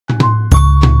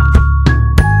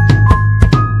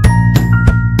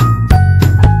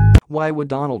Why would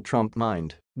Donald Trump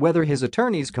mind whether his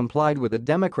attorneys complied with a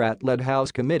Democrat-led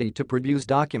House committee to produce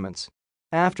documents?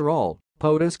 After all,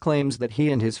 POTUS claims that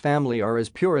he and his family are as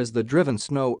pure as the driven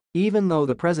snow, even though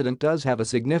the president does have a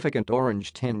significant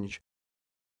orange tinge.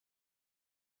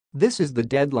 This is the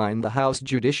deadline the House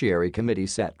Judiciary Committee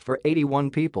set for 81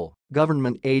 people,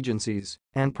 government agencies,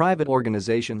 and private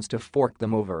organizations to fork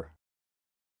them over.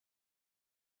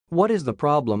 What is the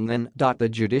problem then? The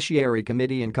Judiciary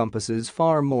Committee encompasses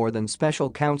far more than special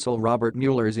counsel Robert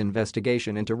Mueller's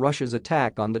investigation into Russia's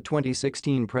attack on the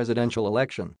 2016 presidential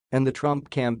election and the Trump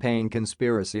campaign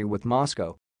conspiracy with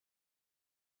Moscow.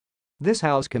 This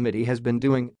House committee has been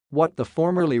doing what the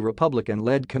formerly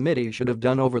Republican-led committee should have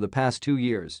done over the past 2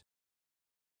 years.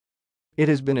 It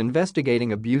has been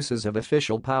investigating abuses of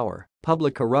official power,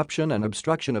 public corruption and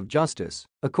obstruction of justice,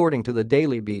 according to the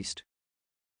Daily Beast.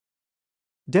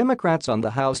 Democrats on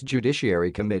the House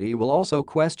Judiciary Committee will also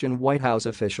question White House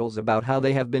officials about how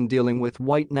they have been dealing with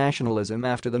white nationalism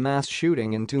after the mass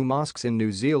shooting in 2 mosques in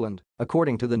New Zealand,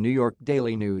 according to the New York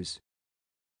Daily News.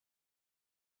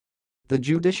 The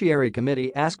Judiciary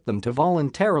Committee asked them to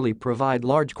voluntarily provide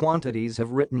large quantities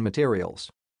of written materials.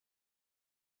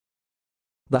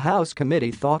 The House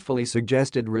committee thoughtfully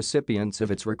suggested recipients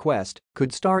of its request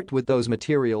could start with those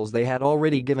materials they had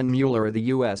already given Mueller of the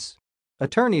U.S.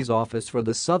 Attorney's Office for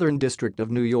the Southern District of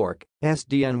New York,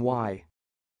 SDNY.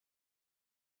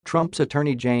 Trump's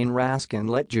attorney Jane Raskin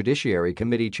let Judiciary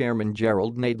Committee Chairman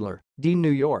Gerald Nadler, D. New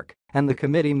York, and the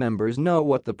committee members know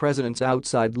what the president's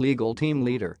outside legal team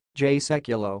leader, Jay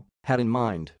Sekulow, had in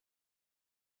mind.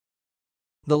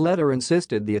 The letter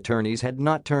insisted the attorneys had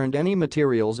not turned any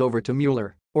materials over to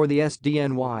Mueller or the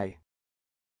SDNY.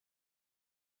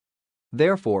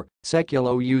 Therefore,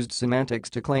 Sekulow used semantics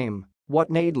to claim what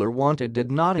Nadler wanted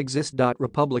did not exist.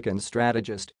 Republican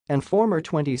strategist and former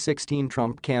 2016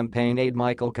 Trump campaign aide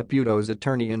Michael Caputo's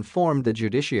attorney informed the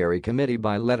Judiciary Committee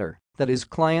by letter that his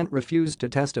client refused to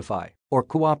testify or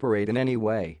cooperate in any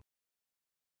way.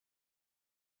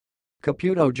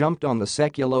 Caputo jumped on the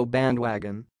Sekulow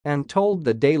bandwagon and told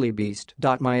the Daily Beast,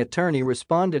 "My attorney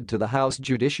responded to the House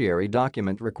Judiciary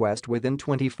document request within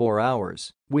 24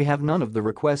 hours. We have none of the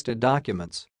requested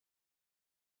documents.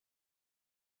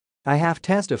 I have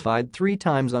testified 3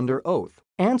 times under oath,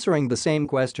 answering the same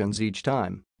questions each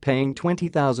time, paying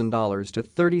 $20,000 to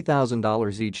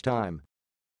 $30,000 each time.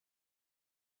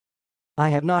 I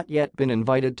have not yet been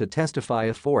invited to testify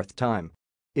a 4th time.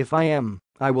 If I am,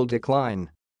 I will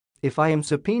decline. If I am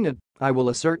subpoenaed, I will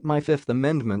assert my 5th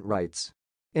Amendment rights.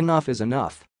 Enough is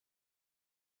enough."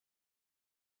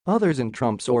 Others in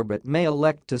Trump's orbit may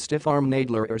elect to stiff-arm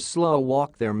Nadler or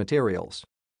slow-walk their materials.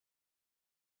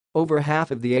 Over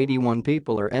half of the 81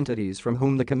 people or entities from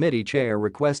whom the committee chair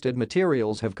requested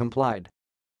materials have complied.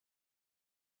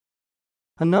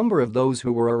 A number of those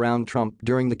who were around Trump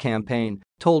during the campaign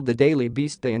told the Daily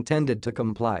Beast they intended to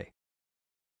comply.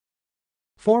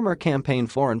 Former campaign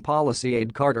foreign policy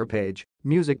aide Carter Page,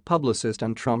 music publicist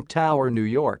and Trump Tower New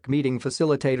York meeting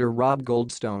facilitator Rob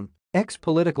Goldstone,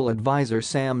 ex-political advisor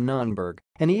Sam Nunberg,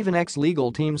 and even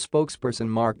ex-legal team spokesperson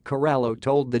Mark Corallo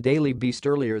told the Daily Beast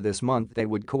earlier this month they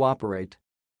would cooperate.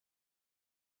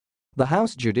 The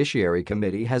House Judiciary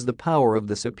Committee has the power of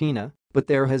the subpoena, but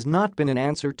there has not been an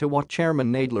answer to what Chairman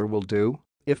Nadler will do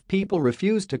if people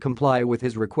refuse to comply with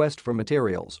his request for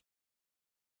materials.